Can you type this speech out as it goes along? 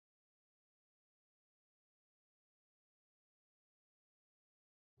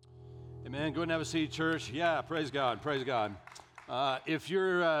Amen. Go ahead and have a seat, church. Yeah, praise God, praise God. If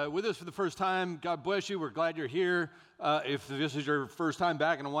you're with us for the first time, God bless you. We're glad you're here. If this is your first time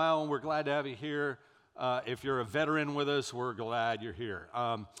back in a while, we're glad to have you here. If you're a veteran with us, we're glad you're here.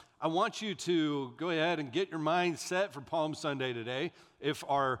 I want you to go ahead and get your mind set for Palm Sunday today. If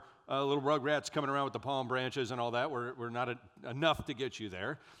our little rugrats coming around with the palm branches and all that, we're not enough to get you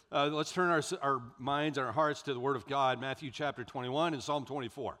there. Let's turn our minds and our hearts to the Word of God, Matthew chapter 21 and Psalm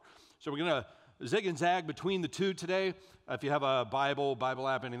 24. So we're going to zig and zag between the two today. If you have a Bible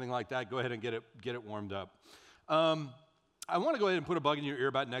app, anything like that, go ahead and get it warmed up. I want to go ahead and put a bug in your ear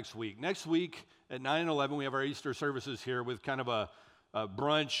about next week. Next week at 9 and 11, we have our Easter services here with kind of a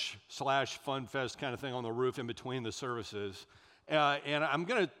brunch / fun fest kind of thing on the roof in between the services. And I'm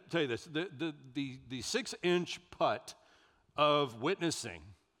going to tell you this, the 6-inch putt of witnessing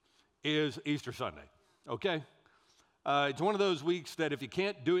is Easter Sunday, okay? It's one of those weeks that if you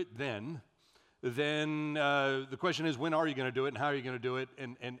can't do it then the question is, when are you going to do it and how are you going to do it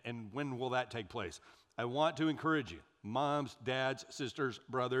and when will that take place? I want to encourage you, moms, dads, sisters,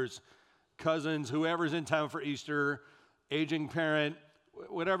 brothers, cousins, whoever's in town for Easter, aging parent,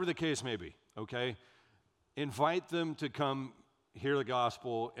 whatever the case may be, okay? Invite them to come hear the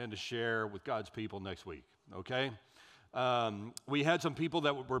gospel and to share with God's people next week, okay? We had some people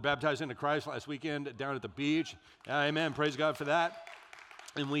that were baptized into Christ last weekend down at the beach. Amen. Praise God for that.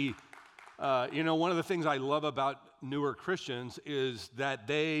 And we, one of the things I love about newer Christians is that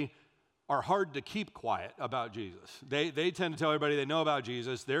they are hard to keep quiet about Jesus. They tend to tell everybody they know about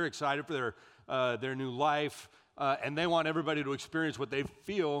Jesus. They're excited for their new life, and they want everybody to experience what they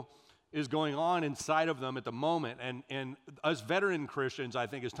feel is going on inside of them at the moment. And us veteran Christians, I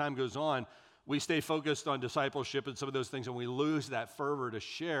think, as time goes on, we stay focused on discipleship and some of those things, and we lose that fervor to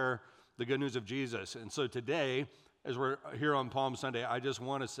share the good news of Jesus. And so today, as we're here on Palm Sunday, I just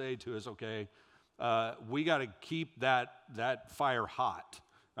want to say to us, okay, we got to keep that fire hot,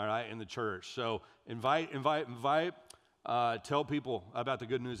 all right, in the church. So invite. Tell people about the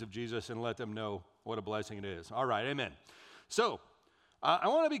good news of Jesus and let them know what a blessing it is. All right, amen. So I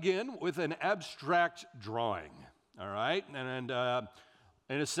want to begin with an abstract drawing, all right? And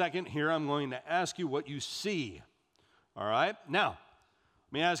in a second here, I'm going to ask you what you see, all right? Now,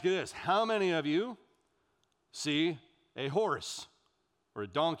 let me ask you this. How many of you see a horse or a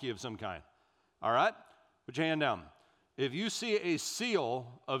donkey of some kind? All right? Put your hand down. If you see a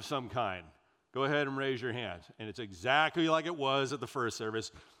seal of some kind, go ahead and raise your hand. And it's exactly like it was at the first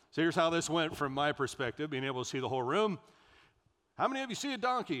service. So here's how this went from my perspective, being able to see the whole room. How many of you see a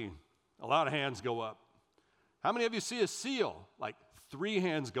donkey? A lot of hands go up. How many of you see a seal? Like 3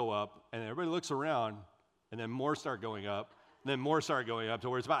 hands go up, and everybody looks around, and then more start going up, and then more start going up to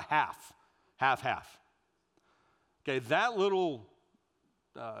where it's about half. Okay, that little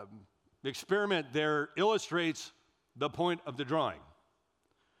experiment there illustrates the point of the drawing,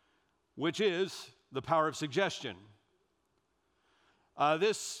 which is the power of suggestion.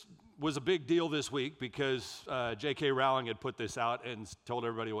 This was a big deal this week because J.K. Rowling had put this out and told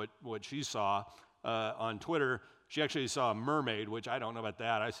everybody what she saw on Twitter. She actually saw a mermaid, which I don't know about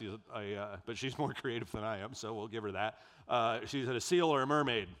that. I see but she's more creative than I am, so we'll give her that. She said a seal or a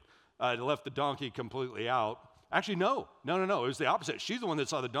mermaid. Left the donkey completely out. Actually, no. It was the opposite. She's the one that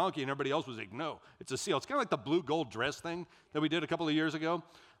saw the donkey, and everybody else was like, no, it's a seal. It's kind of like the blue gold dress thing that we did a couple of years ago.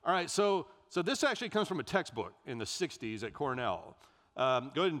 All right, so this actually comes from a textbook in the 60s at Cornell. Go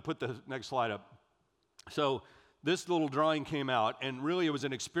ahead and put the next slide up. So this little drawing came out, and really it was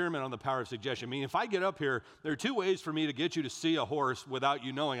an experiment on the power of suggestion. I mean, if I get up here, there are 2 ways for me to get you to see a horse without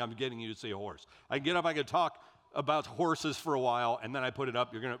you knowing I'm getting you to see a horse. I can get up, I can talk about horses for a while, and then I put it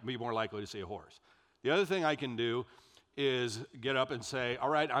up, you're going to be more likely to see a horse. The other thing I can do is get up and say, all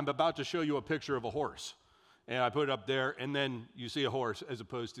right, I'm about to show you a picture of a horse. And I put it up there, and then you see a horse as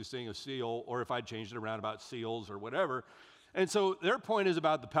opposed to seeing a seal, or if I changed it around about seals or whatever. And so their point is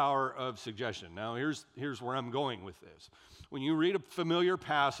about the power of suggestion. Now, here's where I'm going with this. When you read a familiar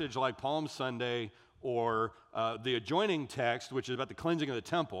passage like Palm Sunday or the adjoining text, which is about the cleansing of the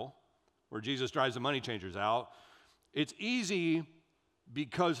temple, where Jesus drives the money changers out, it's easy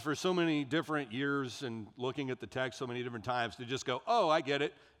because for so many different years and looking at the text so many different times to just go, oh, I get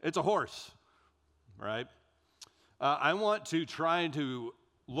it. It's a horse, right? I want to try to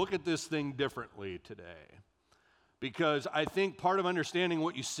look at this thing differently today. Because I think part of understanding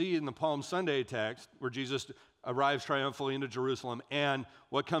what you see in the Palm Sunday text, where Jesus arrives triumphantly into Jerusalem, and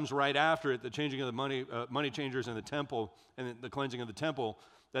what comes right after it, the changing of the money changers in the temple, and the cleansing of the temple,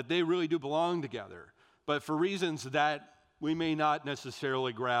 that they really do belong together. But for reasons that we may not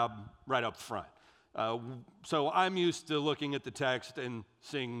necessarily grab right up front. So I'm used to looking at the text and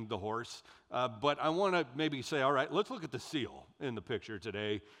seeing the horse, but I want to maybe say, all right, let's look at the seal in the picture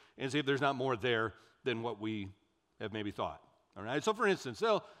today and see if there's not more there than what we have maybe thought. All right, so for instance,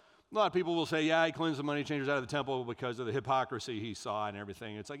 a lot of people will say, yeah, he cleansed the money changers out of the temple because of the hypocrisy he saw and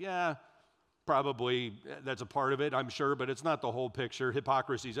everything. It's like, yeah, probably that's a part of it, I'm sure, but it's not the whole picture.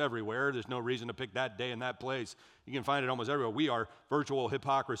 Hypocrisy's everywhere. There's no reason to pick that day and that place. You can find it almost everywhere. We are virtual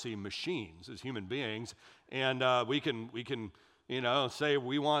hypocrisy machines as human beings, and we can say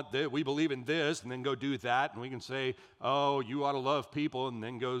we want this, we believe in this, and then go do that, and we can say, oh, you ought to love people, and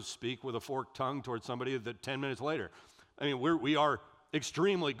then go speak with a forked tongue towards somebody that 10 minutes later. I mean, we are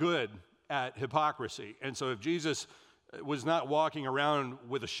extremely good at hypocrisy, and so if Jesus was not walking around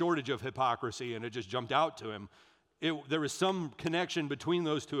with a shortage of hypocrisy and it just jumped out to him, there was some connection between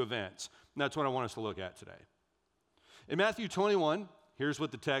those two events, and that's what I want us to look at today. In Matthew 21, here's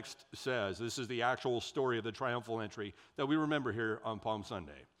what the text says. This is the actual story of the triumphal entry that we remember here on Palm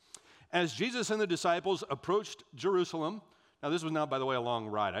Sunday. As Jesus and the disciples approached Jerusalem, now this was not, by the way, a long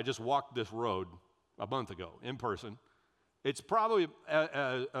ride. I just walked this road a month ago in person. It's probably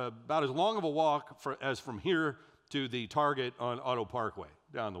about as long of a walk as from here to the Target on Auto Parkway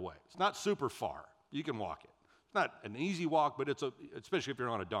down the way. It's not super far. You can walk it. It's not an easy walk, but especially if you're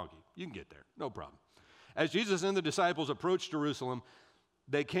on a donkey. You can get there, no problem. As Jesus and the disciples approached Jerusalem,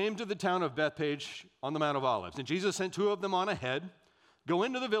 they came to the town of Bethphage on the Mount of Olives. And Jesus sent two of them on ahead. Go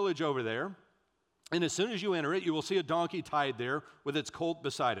into the village over there, and as soon as you enter it, you will see a donkey tied there with its colt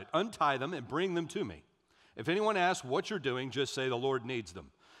beside it. Untie them and bring them to me. If anyone asks what you're doing, just say the Lord needs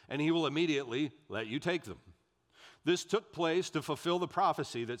them, and he will immediately let you take them. This took place to fulfill the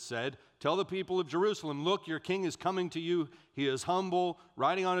prophecy that said, tell the people of Jerusalem, look, your king is coming to you. He is humble,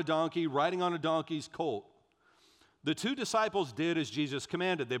 riding on a donkey's colt. The two disciples did as Jesus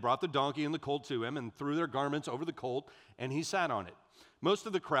commanded. They brought the donkey and the colt to him and threw their garments over the colt, and he sat on it. Most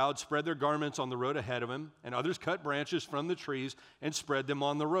of the crowd spread their garments on the road ahead of him, and others cut branches from the trees and spread them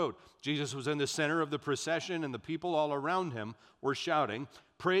on the road. Jesus was in the center of the procession, and the people all around him were shouting,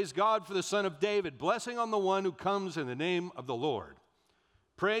 praise God for the Son of David, blessing on the one who comes in the name of the Lord.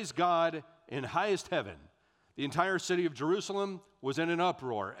 Praise God in highest heaven. The entire city of Jerusalem was in an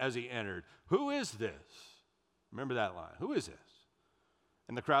uproar as he entered. Who is this? Remember that line. Who is this?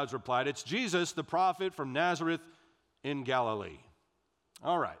 And the crowds replied, it's Jesus, the prophet from Nazareth in Galilee.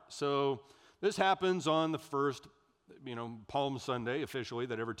 All right, so this happens on the first, Palm Sunday officially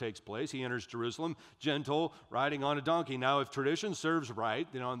that ever takes place. He enters Jerusalem, gentle, riding on a donkey. Now, if tradition serves right,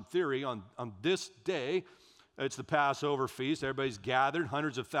 in theory, on this day, it's the Passover feast. Everybody's gathered.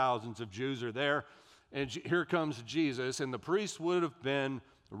 Hundreds of thousands of Jews are there. And here comes Jesus, and the priest would have been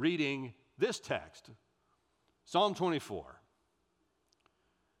reading this text, Psalm 24.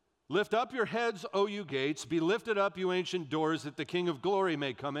 Lift up your heads, O you gates. Be lifted up, you ancient doors, that the King of glory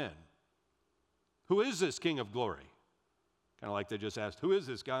may come in. Who is this King of glory? Kind of like they just asked, who is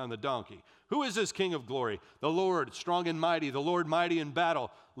this guy on the donkey? Who is this King of glory? The Lord, strong and mighty, the Lord mighty in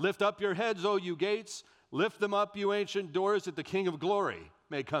battle. Lift up your heads, O you gates. Lift them up, you ancient doors, that the King of glory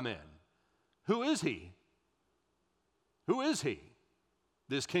may come in. Who is he? Who is he?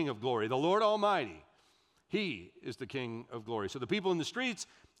 This King of glory, the Lord Almighty. He is the King of glory. So the people in the streets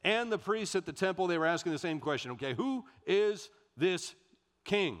and the priests at the temple, they were asking the same question. Okay, who is this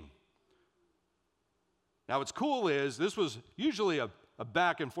king? Now, what's cool is this was usually a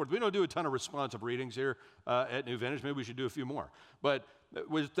back and forth. We don't do a ton of responsive readings here at New Vintage. Maybe we should do a few more. But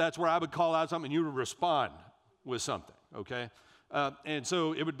that's where I would call out something and you would respond with something, okay? And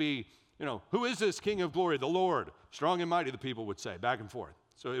so it would be, who is this King of glory? The Lord, strong and mighty, the people would say, back and forth.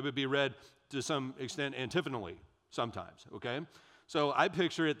 So it would be read to some extent antiphonally sometimes, okay? So I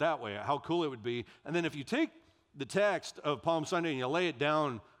picture it that way, how cool it would be. And then if you take the text of Palm Sunday and you lay it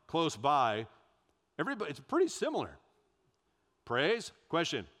down close by, it's pretty similar. Praise,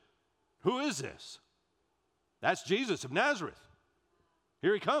 question, who is this? That's Jesus of Nazareth.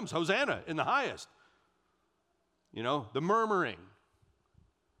 Here he comes, Hosanna in the highest. The murmuring.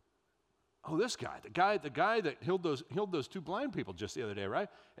 Oh, this guy, the guy that healed those two blind people just the other day, right?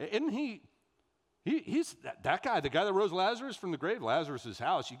 Isn't he's that guy, the guy that rose Lazarus from the grave, Lazarus'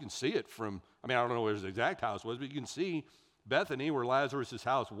 house. You can see it from, I don't know where his exact house was, but you can see Bethany, where Lazarus'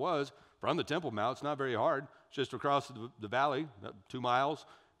 house was, from the Temple Mount. It's not very hard. It's just across the valley, 2 miles,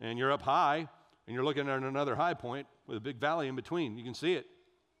 and you're up high, and you're looking at another high point with a big valley in between. You can see it.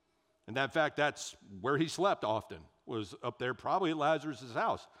 And in fact, that's where he slept often, was up there, probably at Lazarus'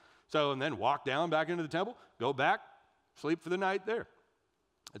 house. So, and then walk down back into the temple, go back, sleep for the night there.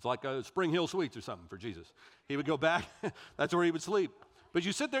 It's like a Spring Hill Suites or something for Jesus. He would go back, that's where he would sleep. But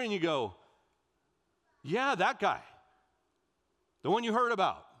you sit there and you go, Yeah, that guy. The one you heard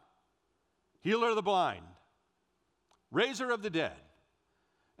about. Healer of the blind. Raiser of the dead.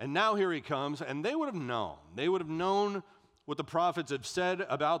 And now here he comes, and they would have known. They would have known what the prophets have said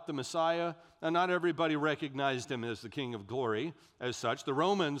about the Messiah. And not everybody recognized him as the King of Glory as such. The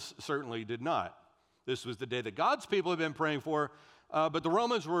Romans certainly did not. This was the day that God's people had been praying for, but the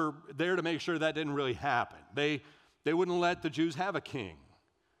Romans were there to make sure that didn't really happen. They wouldn't let the Jews have a king.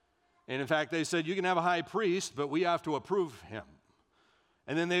 And in fact, they said, you can have a high priest, but we have to approve him.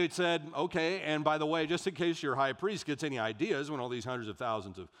 And then they said, okay, and by the way, just in case your high priest gets any ideas when all these hundreds of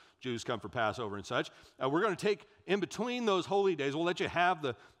thousands of Jews come for Passover and such, we're going to take in between those holy days, we'll let you have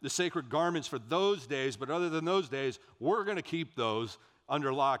the sacred garments for those days, but other than those days, we're going to keep those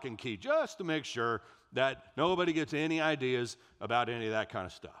under lock and key, just to make sure that nobody gets any ideas about any of that kind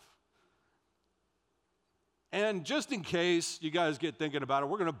of stuff. And just in case you guys get thinking about it,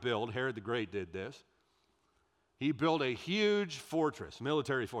 we're going to build, Herod the Great did this. He built a huge fortress,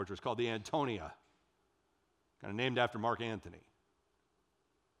 military fortress called the Antonia, kind of named after Mark Antony.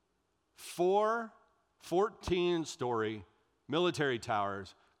 4 14-story military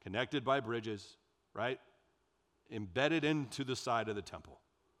towers connected by bridges, right? Embedded into the side of the temple.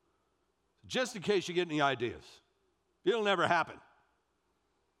 Just in case you get any ideas. It'll never happen.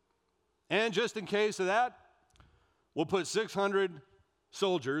 And just in case of that, we'll put 600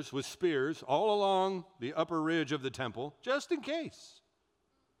 soldiers with spears all along the upper ridge of the temple, just in case.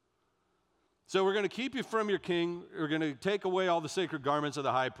 So we're going to keep you from your king. We're going to take away all the sacred garments of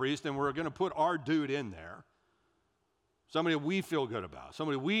the high priest, and we're going to put our dude in there. Somebody we feel good about,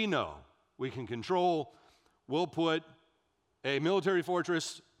 somebody we know we can control. We'll put a military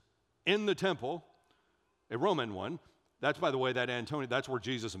fortress in the temple, a Roman one. That's, by the way, that Antonia, that's where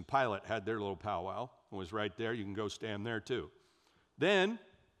Jesus and Pilate had their little powwow. It was right there. You can go stand there too. Then,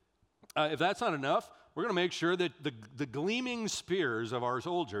 if that's not enough, we're going to make sure that the gleaming spears of our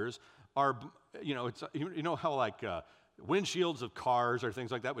soldiers are, it's, how like windshields of cars or things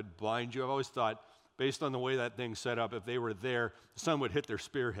like that would blind you. I've always thought, based on the way that thing's set up, if they were there, the sun would hit their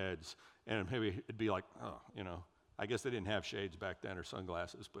spearheads, and maybe it'd be like, I guess they didn't have shades back then or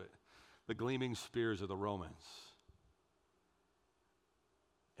sunglasses, but the gleaming spears of the Romans.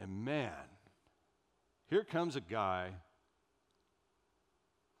 And man, here comes a guy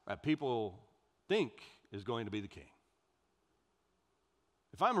that people think is going to be the king.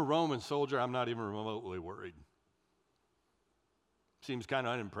 If I'm a Roman soldier, I'm not even remotely worried. Seems kind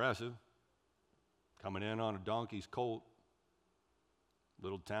of unimpressive. Coming in on a donkey's colt,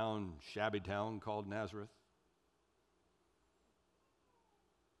 little town, shabby town called Nazareth.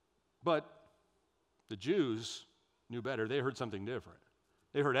 But the Jews knew better. They heard something different.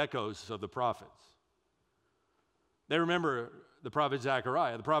 They heard echoes of the prophets. They remember the prophet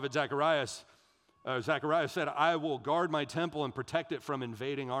Zechariah. The prophet Zechariah said, I will guard my temple and protect it from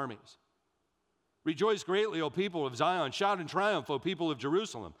invading armies. Rejoice greatly, O people of Zion. Shout in triumph, O people of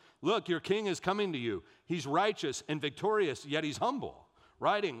Jerusalem. Look, your king is coming to you. He's righteous and victorious, yet he's humble.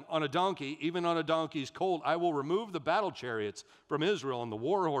 Riding on a donkey, even on a donkey's colt, I will remove the battle chariots from Israel and the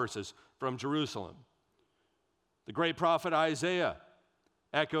war horses from Jerusalem. The great prophet Isaiah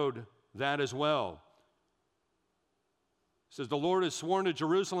echoed that as well. He says, the Lord has sworn to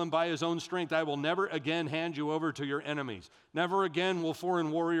Jerusalem by his own strength, I will never again hand you over to your enemies. Never again will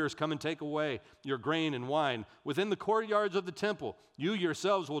foreign warriors come and take away your grain and wine. Within the courtyards of the temple, you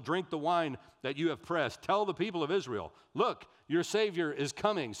yourselves will drink the wine that you have pressed. Tell the people of Israel, look, your Savior is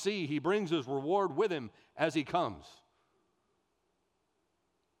coming. See, he brings his reward with him as he comes.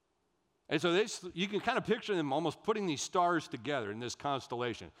 And so you can kind of picture them almost putting these stars together in this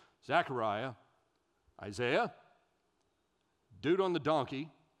constellation. Zechariah, Isaiah, dude on the donkey,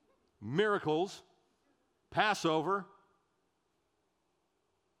 miracles, Passover.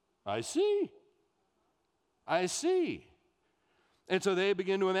 I see. And so they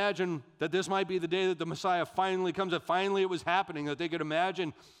begin to imagine that this might be the day that the Messiah finally comes, that finally it was happening, that they could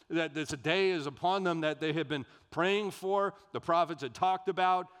imagine that this day is upon them that they had been praying for, the prophets had talked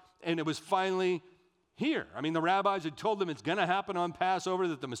about, and it was finally here. I mean, the rabbis had told them it's going to happen on Passover,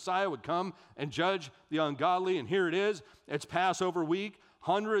 that the Messiah would come and judge the ungodly, and here it is. It's Passover week.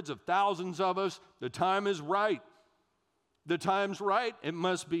 Hundreds of thousands of us. The time is right. The time's right. It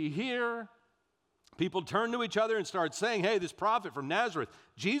must be here. People turn to each other and start saying, hey, this prophet from Nazareth,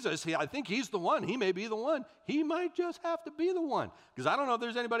 Jesus, I think he's the one. He may be the one. He might just have to be the one. Because I don't know if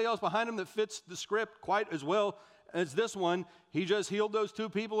there's anybody else behind him that fits the script quite as well as this one. He just healed those 2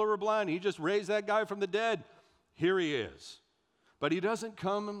 people who were blind. He just raised that guy from the dead. Here he is. But he doesn't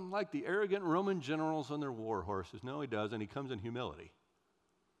come like the arrogant Roman generals on their war horses. No, he doesn't. He comes in humility.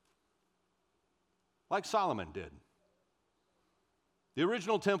 like Solomon did. The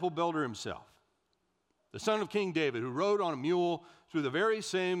original temple builder himself, the son of King David, who rode on a mule through the very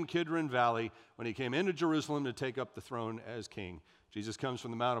same Kidron Valley when he came into Jerusalem to take up the throne as king. Jesus comes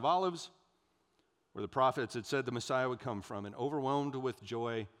from the Mount of Olives, where the prophets had said the Messiah would come from, and overwhelmed with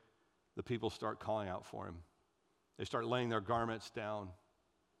joy, the people start calling out for him. They start laying their garments down.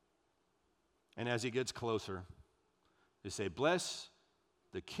 And as he gets closer, they say, "Bless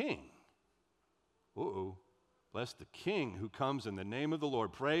the King." Bless the King who comes in the name of the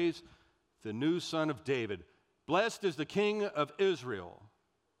Lord. Praise the new Son of David. Blessed is the King of Israel.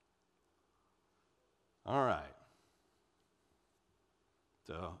 All right.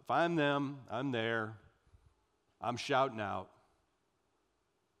 So if I'm them, I'm there, I'm shouting out.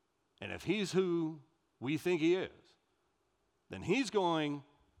 And if he's who we think he is, then he's going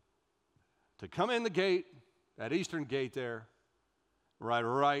to come in the gate, that eastern gate there,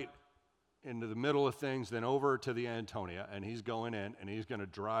 right into the middle of things, then over to the Antonia, and he's going in, and he's going to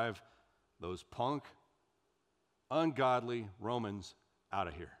drive those punk, ungodly Romans out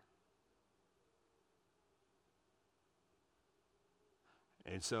of here.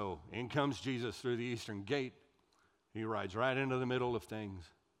 And so in comes Jesus through the eastern gate. He rides right into the middle of things,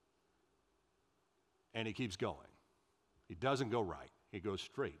 and he keeps going. He doesn't go right. He goes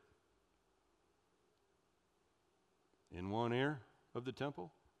straight. In one ear of the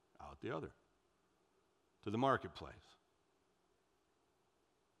temple, out the other, to the marketplace.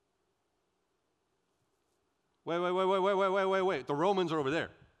 Wait. The Romans are over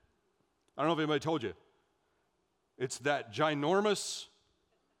there. I don't know if anybody told you. It's that ginormous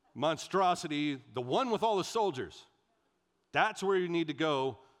monstrosity, the one with all the soldiers. That's where you need to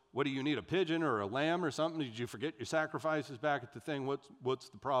go. What do you need, a pigeon or a lamb or something? Did you forget your sacrifices back at the thing? What's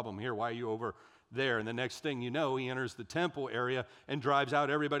the problem here? Why are you over there? And the next thing you know, he enters the temple area and drives out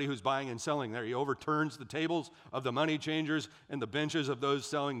everybody who's buying and selling there. He overturns the tables of the money changers and the benches of those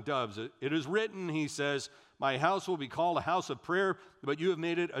selling doves. It is written, he says, "My house will be called a house of prayer, but you have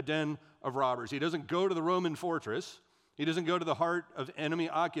made it a den of robbers." He doesn't go to the Roman fortress. He doesn't go to the heart of enemy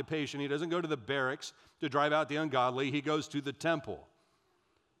occupation. He doesn't go to the barracks to drive out the ungodly. He goes to the temple.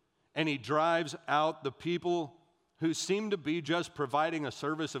 And he drives out the people who seem to be just providing a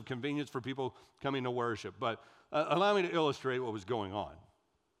service of convenience for people coming to worship. But allow me to illustrate what was going on.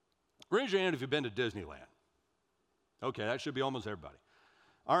 Raise your hand if you've been to Disneyland. Okay, that should be almost everybody.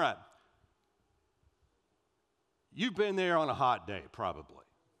 All right. You've been there on a hot day, probably,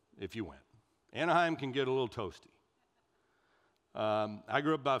 if you went. Anaheim can get a little toasty. I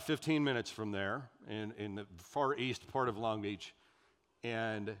grew up about 15 minutes from there in the far east part of Long Beach,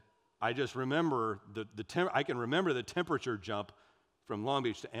 and I just remember I can remember the temperature jump from Long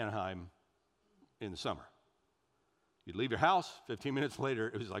Beach to Anaheim in the summer. You'd leave your house, 15 minutes later,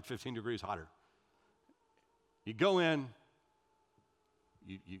 it was like 15 degrees hotter. You go in,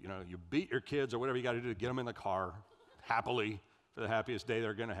 you beat your kids or whatever you got to do to get them in the car, happily, for the happiest day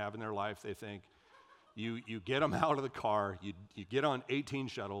they're going to have in their life, they think. You get them out of the car, you get on 18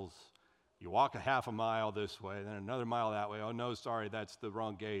 shuttles, you walk a half a mile this way, then another mile that way. Oh, no, sorry, that's the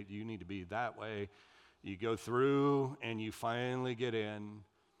wrong gate. You need to be that way. You go through, and you finally get in.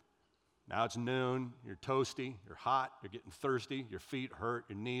 Now it's noon. You're toasty. You're hot. You're getting thirsty. Your feet hurt.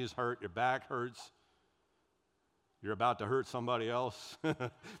 Your knees hurt. Your back hurts. You're about to hurt somebody else.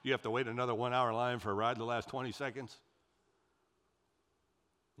 You have to wait another 1 hour line for a ride to last 20 seconds.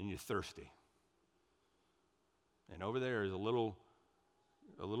 And you're thirsty. And over there is a little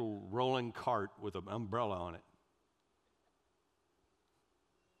rolling cart with an umbrella on it.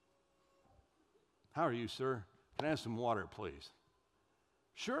 "How are you, sir? Can I have some water, please?"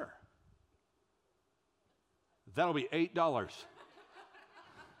 "Sure." "That'll be $8.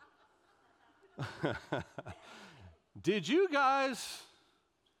 "Did you guys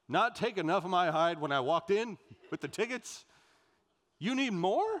not take enough of my hide when I walked in with the tickets? You need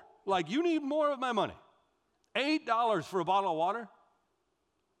more? Like, you need more of my money. $8 for a bottle of water?"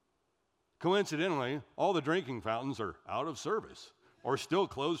 Coincidentally, all the drinking fountains are out of service or still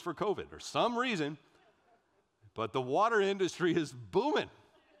closed for COVID or some reason, but the water industry is booming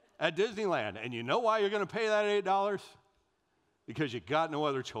at Disneyland. And you know why you're going to pay that $8? Because you got no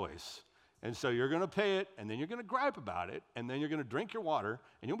other choice. And so you're going to pay it, and then you're going to gripe about it, and then you're going to drink your water,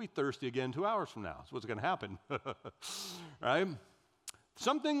 and you'll be thirsty again 2 hours from now. That's what's going to happen, right?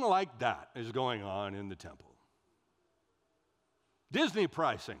 Something like that is going on in the temple. Disney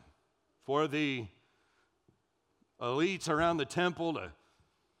pricing for the elites around the temple.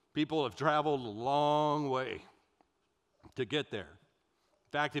 People have traveled a long way to get there.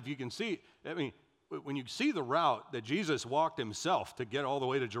 In fact, if you can see, when you see the route that Jesus walked himself to get all the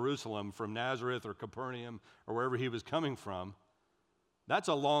way to Jerusalem from Nazareth or Capernaum or wherever he was coming from, that's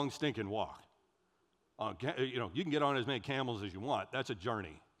a long stinking walk. You can get on as many camels as you want. That's a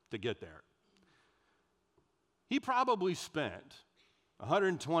journey to get there. He probably spent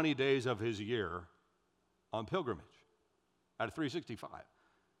 120 days of his year on pilgrimage out of 365,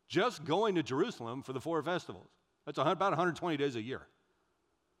 just going to Jerusalem for the 4 festivals. That's about 120 days a year.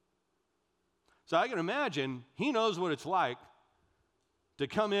 So I can imagine he knows what it's like to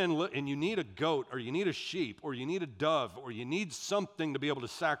come in and you need a goat or you need a sheep or you need a dove or you need something to be able to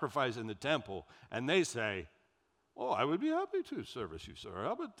sacrifice in the temple. And they say, oh, I would be happy to service you, sir.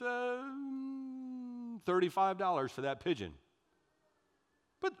 How about $35 for that pigeon?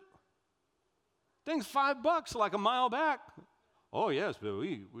 But thing's $5 like a mile back. Oh, yes, but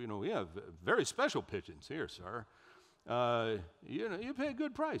we have very special pigeons here, sir. You pay a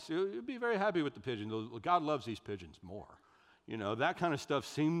good price. You'll be very happy with the pigeon. God loves these pigeons more. That kind of stuff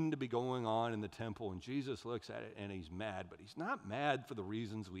seemed to be going on in the temple, and Jesus looks at it, and he's mad, but he's not mad for the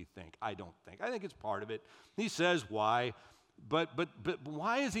reasons we think. I don't think. I think it's part of it. He says why, but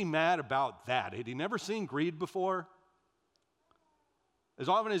why is he mad about that? Had he never seen greed before? As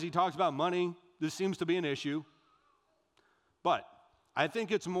often as he talks about money, this seems to be an issue, but I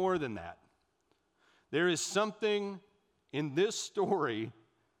think it's more than that. There is something in this story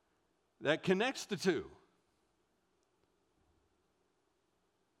that connects the two.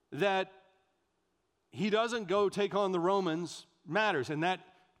 That he doesn't go take on the Romans matters, and that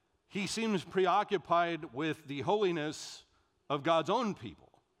he seems preoccupied with the holiness of God's own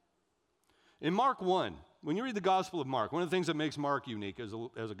people. In Mark 1, when you read the Gospel of Mark, one of the things that makes Mark unique as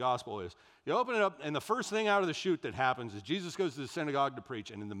a gospel is you open it up, and the first thing out of the chute that happens is Jesus goes to the synagogue to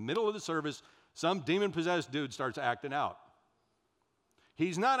preach, and in the middle of the service, some demon-possessed dude starts acting out.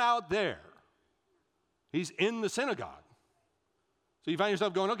 He's not out there. He's in the synagogue. So you find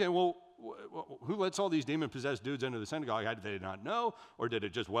yourself going, okay, well, who lets all these demon-possessed dudes into the synagogue? Did they not know? Or did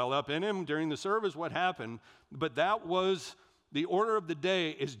it just well up in him during the service? What happened? But that was the order of the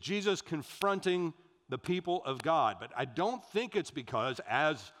day, is Jesus confronting the people of God. But I don't think it's because,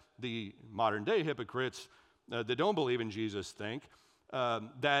 as the modern-day hypocrites that don't believe in Jesus think,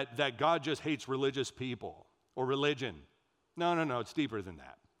 that God just hates religious people or religion. No, it's deeper than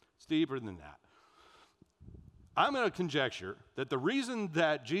that. It's deeper than that. I'm going to conjecture that the reason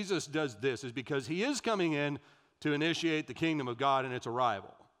that Jesus does this is because he is coming in to initiate the kingdom of God and its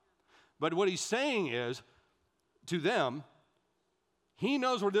arrival. But what he's saying is, to them, he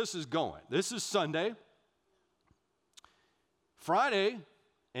knows where this is going. This is Sunday. Friday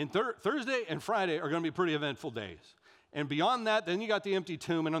and Thursday and Friday are going to be pretty eventful days. And beyond that, then you got the empty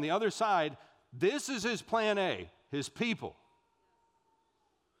tomb. And on the other side, this is his plan A, his people.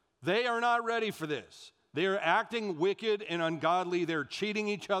 They are not ready for this. They are acting wicked and ungodly. They're cheating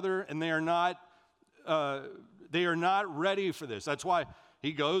each other, and they are not ready for this. That's why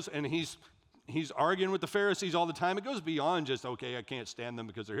he goes and he's arguing with the Pharisees all the time. It goes beyond just, okay, I can't stand them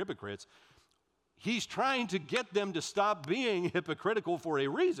because they're hypocrites. He's trying to get them to stop being hypocritical for a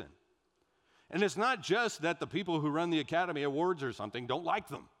reason. And it's not just that the people who run the Academy Awards or something don't like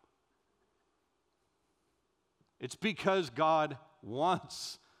them. It's because God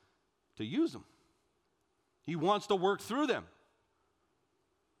wants to use them. He wants to work through them.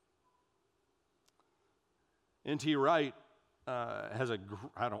 N.T. Wright has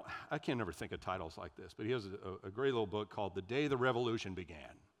I can't never think of titles like this, but he has a great little book called The Day the Revolution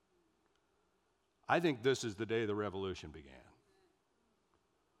Began. I think this is the day the revolution began.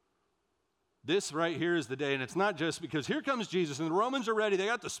 This right here is the day, and it's not just because here comes Jesus, and the Romans are ready. They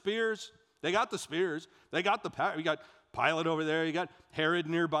got the spears. They got the power. You got Pilate over there. You got Herod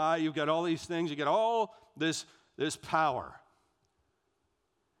nearby. You've got all these things. You got all this power.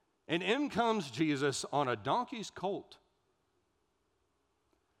 And in comes Jesus on a donkey's colt.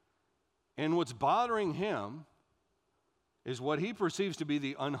 And what's bothering him is what he perceives to be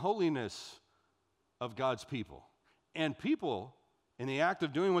the unholiness of God's people. And people, in the act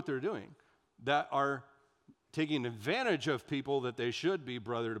of doing what they're doing, that are taking advantage of people that they should be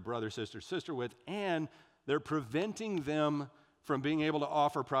brother to brother, sister to sister with, and they're preventing them from being able to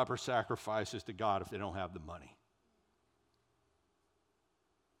offer proper sacrifices to God if they don't have the money.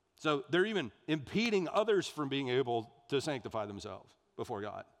 So they're even impeding others from being able to sanctify themselves before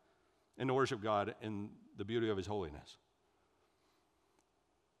God and to worship God in the beauty of his holiness.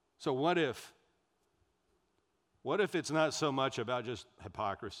 So what if it's not so much about just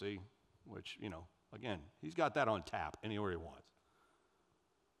hypocrisy, which, again, he's got that on tap anywhere he wants.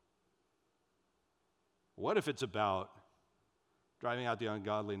 What if it's about driving out the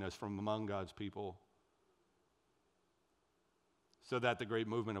ungodliness from among God's people so that the great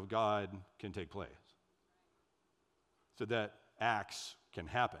movement of God can take place, so that acts can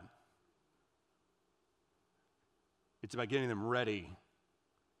happen. It's about getting them ready.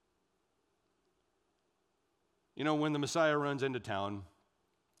 You know, when the Messiah runs into town,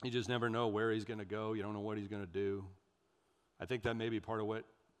 you just never know where he's going to go. You don't know what he's going to do. I think that may be part of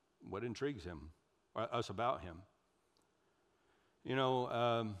what intrigues him, or us about him. You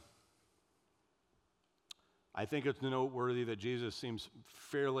know, I think it's noteworthy that Jesus seems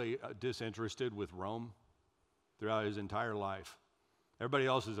fairly disinterested with Rome throughout his entire life. Everybody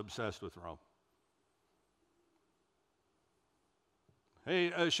else is obsessed with Rome.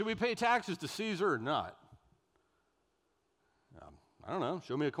 Hey, should we pay taxes to Caesar or not? I don't know.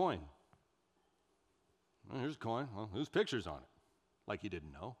 Show me a coin. Well, here's a coin. Well, whose picture's on it? Like he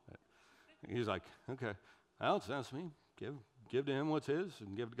didn't know. He's like, okay, well, that's me. Give to him what's his,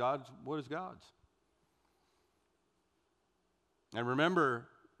 and give to God what is God's. And remember,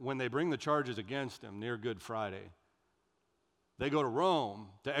 when they bring the charges against him near Good Friday, they go to Rome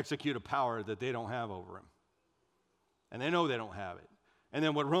to execute a power that they don't have over him. And they know they don't have it. And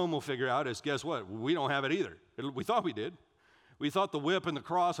then what Rome will figure out is, guess what? We don't have it either. We thought we did. We thought the whip and the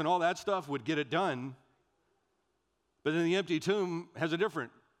cross and all that stuff would get it done. But then the empty tomb has a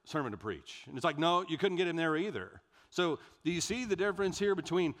different sermon to preach. And it's like, no, you couldn't get him there either. So do you see the difference here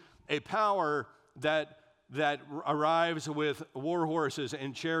between a power that arrives with war horses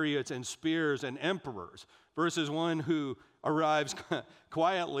and chariots and spears and emperors versus one who arrives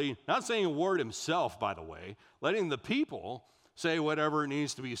quietly, not saying a word himself, by the way, letting the people say whatever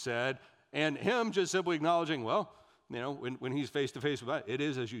needs to be said, and him just simply acknowledging, well, you know, when he's face to face with that, it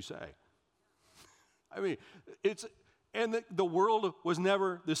is as you say. I mean, the world was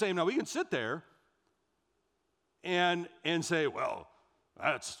never the same. Now, we can sit there and say, well,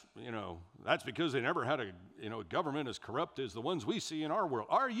 that's because they never had a government as corrupt as the ones we see in our world.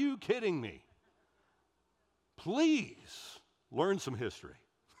 Are you kidding me? Please learn some history.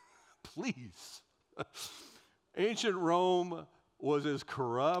 Please. Ancient Rome was as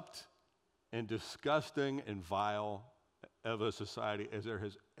corrupt and disgusting and vile of a society as there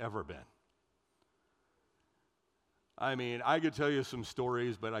has ever been. I mean, I could tell you some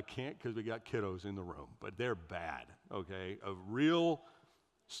stories, but I can't because we got kiddos in the room. But they're bad, okay, of real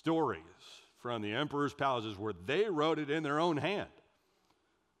stories from the emperor's palaces where they wrote it in their own hand.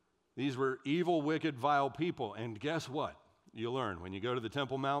 These were evil, wicked, vile people. And guess what? You learn when you go to the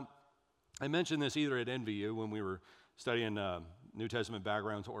Temple Mount. I mentioned this either at NVU when we were studying New Testament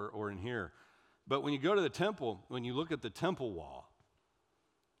backgrounds or in here. But when you go to the temple, when you look at the temple wall,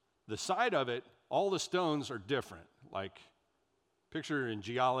 the side of it, all the stones are different. Like, picture in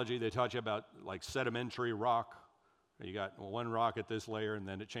geology, they taught you about like sedimentary rock. You got one rock at this layer, and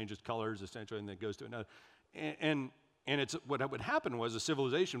then it changes colors essentially, and then it goes to another. And it's what would happen was a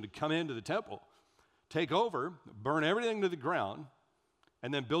civilization would come into the temple, take over, burn everything to the ground,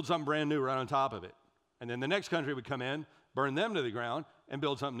 and then build something brand new right on top of it. And then the next country would come in, burn them to the ground, and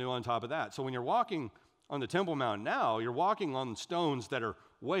build something new on top of that. So when you're walking on the Temple Mount now, you're walking on stones that are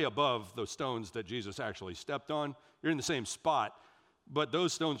way above those stones that Jesus actually stepped on. You're in the same spot, but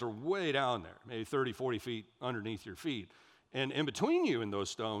those stones are way down there, maybe 30, 40 feet underneath your feet. And in between you and those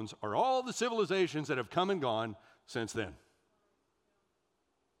stones are all the civilizations that have come and gone since then.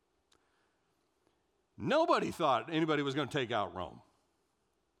 Nobody thought anybody was going to take out Rome.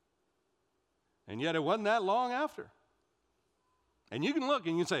 And yet it wasn't that long after. And you can look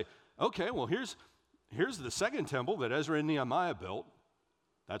and you can say, okay, well, here's the second temple that Ezra and Nehemiah built.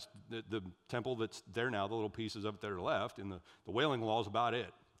 That's the temple that's there now, the little pieces of it that are left, and the Wailing Wall is about it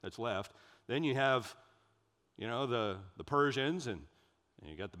that's left. Then you have, the Persians, and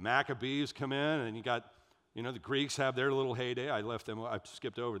you got the Maccabees come in, and you got, the Greeks have their little heyday. I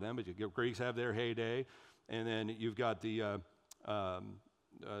skipped over them, but the Greeks have their heyday. And then you've got the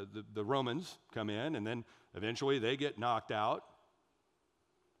Romans come in, and then eventually they get knocked out.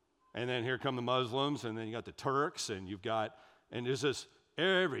 And then here come the Muslims, and then you got the Turks, and there's this,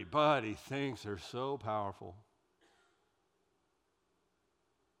 everybody thinks they're so powerful.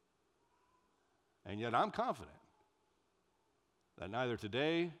 And yet I'm confident that neither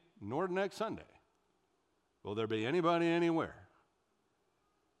today nor next Sunday will there be anybody anywhere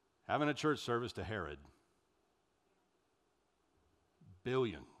having a church service to Herod.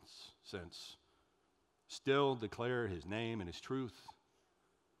 Billions since still declare his name and his truth,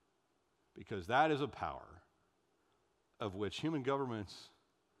 because that is a power of which human governments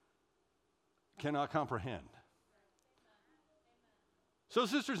cannot comprehend. So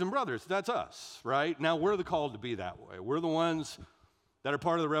sisters and brothers, that's us, right? Now we're the called to be that way. We're the ones that are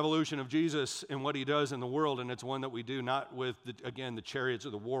part of the revolution of Jesus and what he does in the world, and it's one that we do not with, the chariots or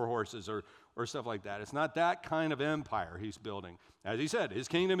the war horses or stuff like that. It's not that kind of empire he's building. As he said, his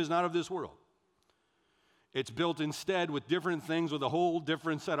kingdom is not of this world. It's built instead with different things, with a whole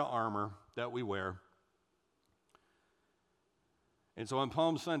different set of armor that we wear. And so on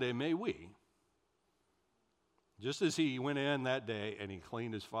Palm Sunday, may we, just as he went in that day and he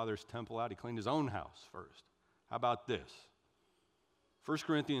cleaned his father's temple out, he cleaned his own house first. How about this? 1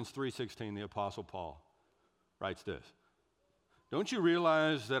 Corinthians 3:16, the Apostle Paul writes this. Don't you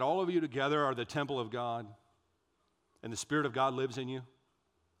realize that all of you together are the temple of God and the Spirit of God lives in you?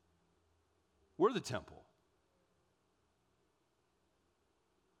 We're the temple.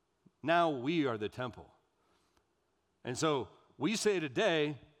 Now we are the temple. And so we say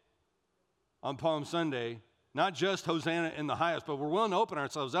today on Palm Sunday, not just Hosanna in the highest, but we're willing to open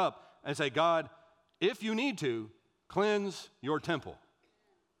ourselves up and say, God, if you need to, cleanse your temple.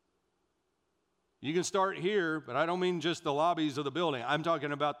 You can start here, but I don't mean just the lobbies of the building. I'm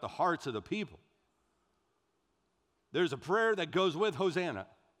talking about the hearts of the people. There's a prayer that goes with Hosanna.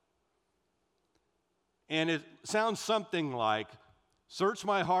 And it sounds something like, search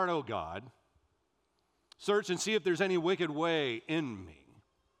my heart, O God. Search and see if there's any wicked way in me.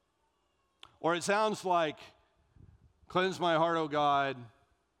 Or it sounds like, cleanse my heart, O God.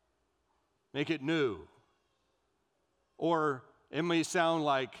 Make it new. Or it may sound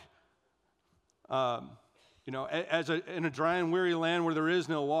like, in a dry and weary land where there is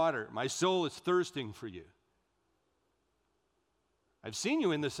no water, my soul is thirsting for you. I've seen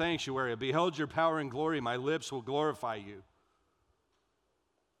you in the sanctuary. I beheld your power and glory. My lips will glorify you.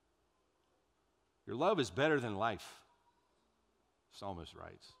 Your love is better than life, psalmist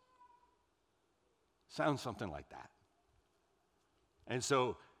writes. Sounds something like that. And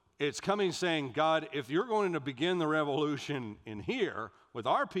so it's coming saying, God, if you're going to begin the revolution in here with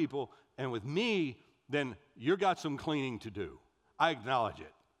our people and with me, then you've got some cleaning to do. I acknowledge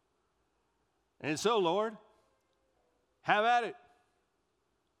it. And so, Lord, have at it.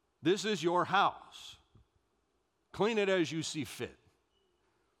 This is your house. Clean it as you see fit.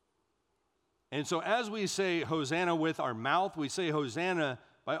 And so as we say Hosanna with our mouth, we say Hosanna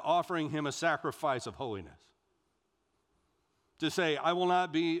by offering him a sacrifice of holiness. To say, I will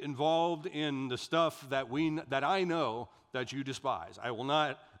not be involved in the stuff that I know that you despise. I will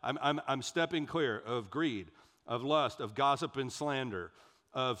not, I'm stepping clear of greed, of lust, of gossip and slander,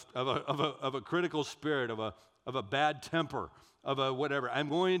 of a critical spirit, of a bad temper, of a whatever. I'm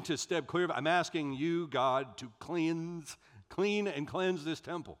going to step clear. I'm asking you, God, to clean and cleanse this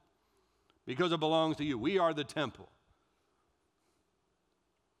temple because it belongs to you. We are the temple.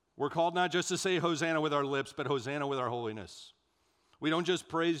 We're called not just to say Hosanna with our lips, but Hosanna with our holiness. We don't just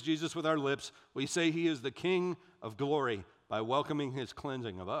praise Jesus with our lips. We say he is the King of glory by welcoming his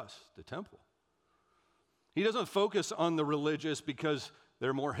cleansing of us, the temple. He doesn't focus on the religious because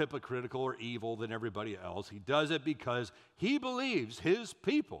they're more hypocritical or evil than everybody else. He does it because he believes his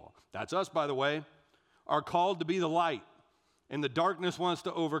people, that's us by the way, are called to be the light, and the darkness wants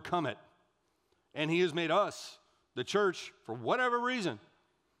to overcome it. And he has made us, the church, for whatever reason,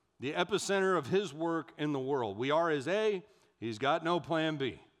 the epicenter of his work in the world. We are his A, he's got no plan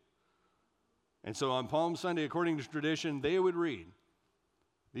B. And so on Palm Sunday, according to tradition, they would read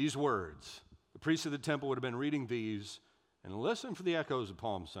these words. The priests of the temple would have been reading these, and listen for the echoes of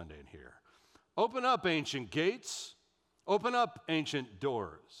Palm Sunday in here. Open up, ancient gates. Open up, ancient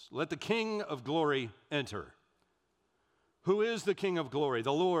doors. Let the King of glory enter. Who is the King of glory?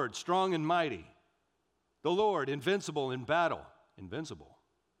 The Lord, strong and mighty. The Lord, invincible in battle. Invincible.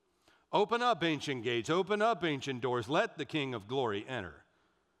 Open up, ancient gates. Open up, ancient doors. Let the King of glory enter.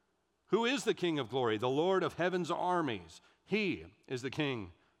 Who is the King of glory? The Lord of heaven's armies. He is the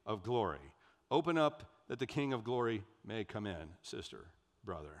King of glory. Open up that the King of glory may come in, sister,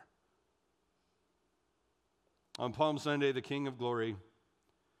 brother. On Palm Sunday, the King of glory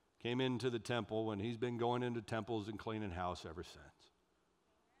came into the temple, and he's been going into temples and cleaning house ever since.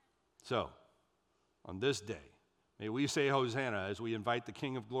 So, on this day, may we say Hosanna as we invite the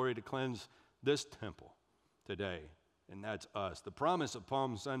King of glory to cleanse this temple today, and that's us. The promise of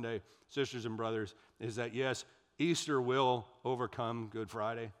Palm Sunday, sisters and brothers, is that yes, Easter will overcome Good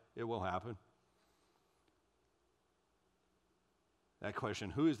Friday. It will happen. That question,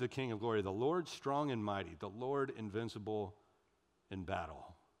 who is the King of glory? The Lord strong and mighty, the Lord invincible in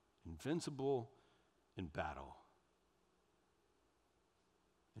battle. Invincible in battle.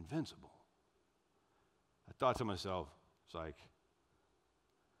 Invincible. I thought to myself, it's like,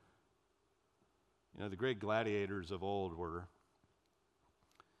 the great gladiators of old were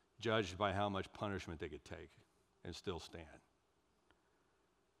judged by how much punishment they could take and still stand.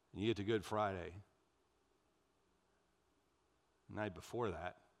 And you get to Good Friday. The night before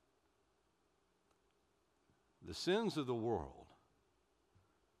that, the sins of the world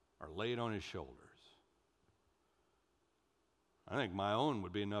are laid on his shoulders. I think my own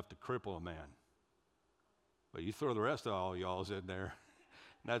would be enough to cripple a man. But you throw the rest of all y'all's in there.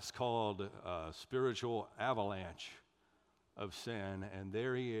 That's called a spiritual avalanche of sin. And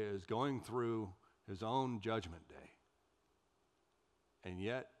there he is going through his own judgment day. And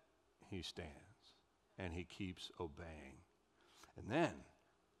yet he stands and he keeps obeying. And then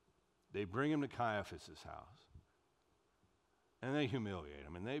they bring him to Caiaphas' house. And they humiliate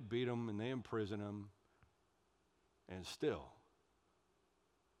him, and they beat him, and they imprison him. And still,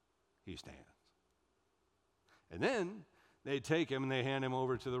 he stands. And then they take him and they hand him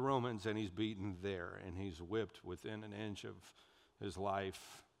over to the Romans, and he's beaten there, and he's whipped within an inch of his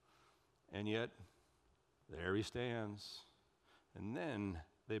life. And yet, there he stands. And then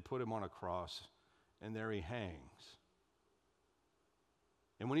they put him on a cross, and there he hangs.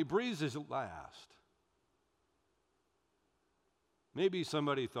 And when he breathes his last, maybe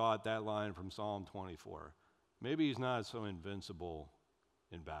somebody thought that line from Psalm 24, maybe he's not so invincible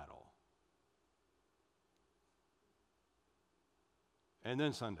in battle. And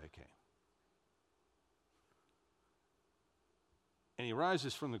then Sunday came. And he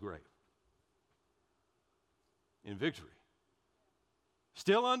rises from the grave in victory.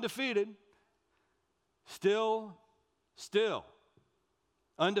 Still undefeated. Still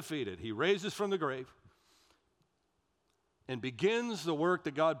undefeated. He raises from the grave and begins the work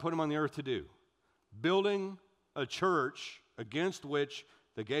that God put him on the earth to do, building a church against which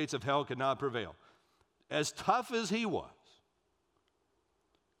the gates of hell could not prevail. As tough as he was,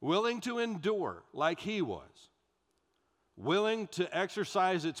 willing to endure like he was, willing to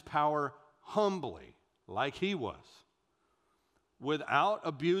exercise its power humbly like he was, without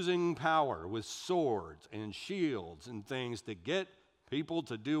abusing power with swords and shields and things to get people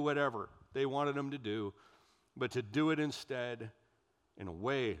to do whatever they wanted them to do, but to do it instead in a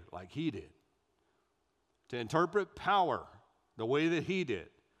way like he did. To interpret power the way that he did.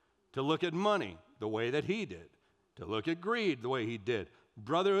 To look at money the way that he did. To look at greed the way he did.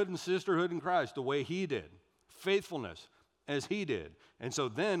 Brotherhood and sisterhood in Christ the way he did. Faithfulness as he did. And so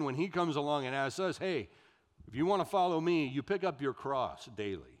then when he comes along and asks us, hey, if you want to follow me, you pick up your cross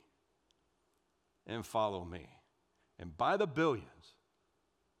daily and follow me. And by the billions,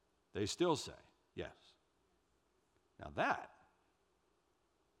 they still say yes. Now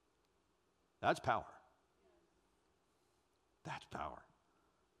that's power. That's power.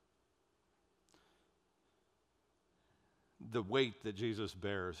 The weight that Jesus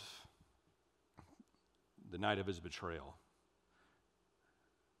bears the night of his betrayal.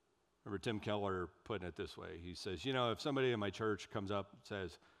 Remember Tim Keller putting it this way. He says, if somebody in my church comes up and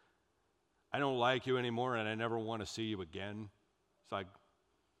says, I don't like you anymore and I never want to see you again, it's like,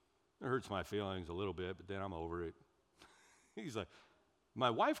 it hurts my feelings a little bit, but then I'm over it. He's like, my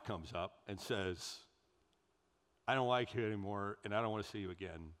wife comes up and says, I don't like you anymore and I don't want to see you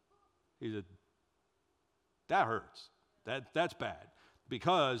again. He said, that hurts. That's bad.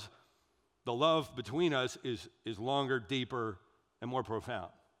 Because the love between us is longer, deeper, and more profound.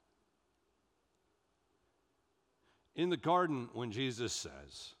 In the garden, when Jesus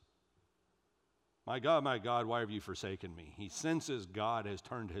says, my God, why have you forsaken me? He senses God has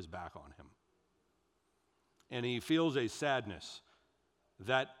turned his back on him. And he feels a sadness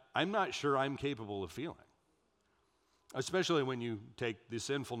that I'm not sure I'm capable of feeling. Especially when you take the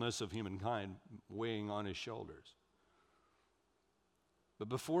sinfulness of humankind weighing on his shoulders. But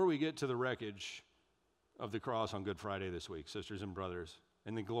before we get to the wreckage of the cross on Good Friday this week, sisters and brothers,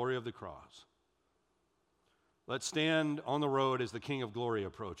 and the glory of the cross, let's stand on the road as the King of Glory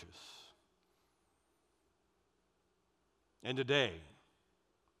approaches. And today,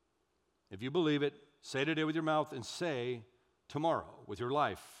 if you believe it, say today with your mouth and say tomorrow with your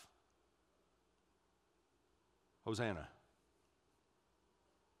life, Hosanna.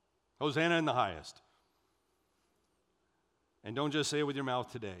 Hosanna in the highest. And don't just say it with your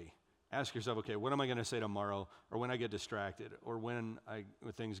mouth today. Ask yourself, okay, what am I going to say tomorrow, or when I get distracted, or when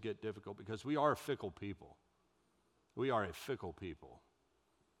things get difficult? Because we are fickle people. We are a fickle people.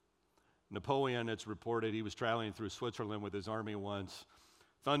 Napoleon, it's reported, he was traveling through Switzerland with his army once.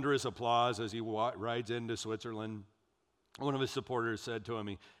 Thunderous applause as he rides into Switzerland. One of his supporters said to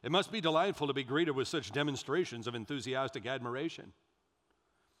him, it must be delightful to be greeted with such demonstrations of enthusiastic admiration.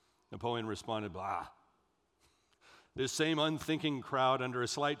 Napoleon responded, blah. This same unthinking crowd, under a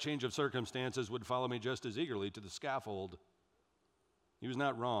slight change of circumstances, would follow me just as eagerly to the scaffold. He was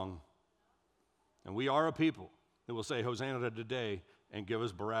not wrong. And we are a people that will say Hosanna today and give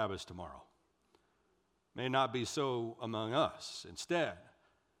us Barabbas tomorrow. May it not be so among us. Instead,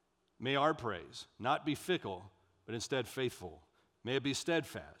 may our praise not be fickle, but instead faithful. May it be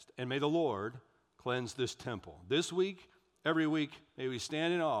steadfast, and may the Lord cleanse this temple. This week, every week, may we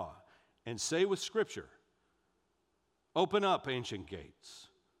stand in awe and say with Scripture, open up ancient gates,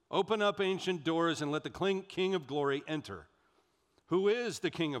 open up ancient doors, and let the King of glory enter. Who is the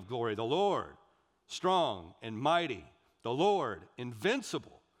King of glory? The Lord, strong and mighty, the Lord,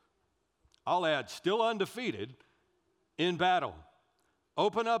 invincible. I'll add, still undefeated in battle.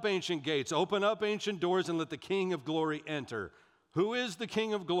 Open up ancient gates, open up ancient doors, and let the King of glory enter. Who is the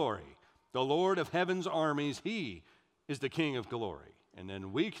King of glory? The Lord of heaven's armies. He is the King of glory. And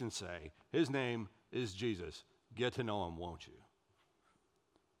then we can say, his name is Jesus. Get to know him, won't you?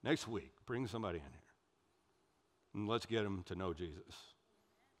 Next week, bring somebody in here. And let's get them to know Jesus.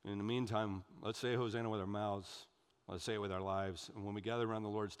 In the meantime, let's say Hosanna with our mouths. Let's say it with our lives. And when we gather around the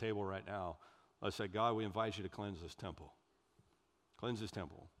Lord's table right now, let's say, God, we invite you to cleanse this temple. Cleanse this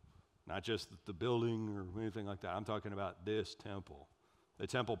temple. Not just the building or anything like that. I'm talking about this temple. The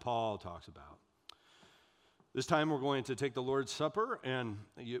temple Paul talks about. This time we're going to take the Lord's Supper, and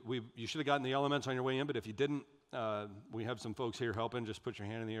you should have gotten the elements on your way in, but if you didn't, we have some folks here helping. Just put your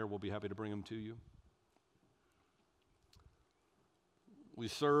hand in the air. We'll be happy to bring them to you. We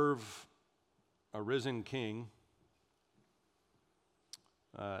serve a risen King,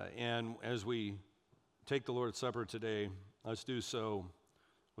 and as we take the Lord's Supper today, let's do so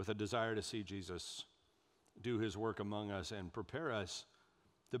with a desire to see Jesus do his work among us and prepare us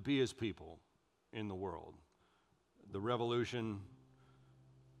to be his people in the world. The revolution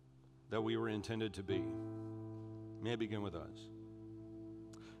that we were intended to be. May it begin with us.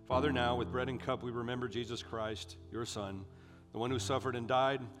 Father, now with bread and cup we remember Jesus Christ, your Son, the one who suffered and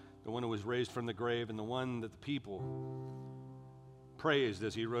died, the one who was raised from the grave, and the one that the people praised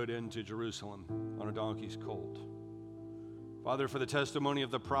as he rode into Jerusalem on a donkey's colt. Father, for the testimony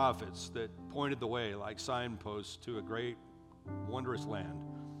of the prophets that pointed the way like signposts to a great, wondrous land,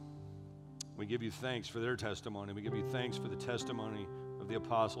 we give you thanks for their testimony. We give you thanks for the testimony of the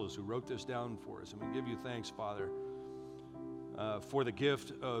apostles who wrote this down for us. And we give you thanks, Father, for the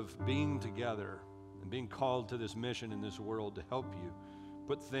gift of being together and being called to this mission in this world to help you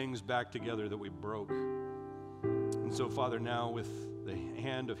put things back together that we broke. And so, Father, now with the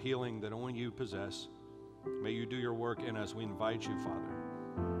hand of healing that only you possess, may you do your work in us. We invite you,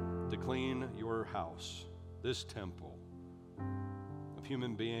 Father, to clean your house, this temple of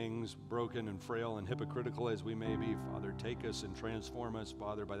human beings, broken and frail and hypocritical as we may be, Father. Take us and transform us,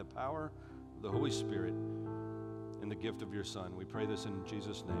 Father, by the power of the Holy Spirit and the gift of your Son. We pray this in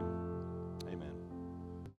Jesus' name.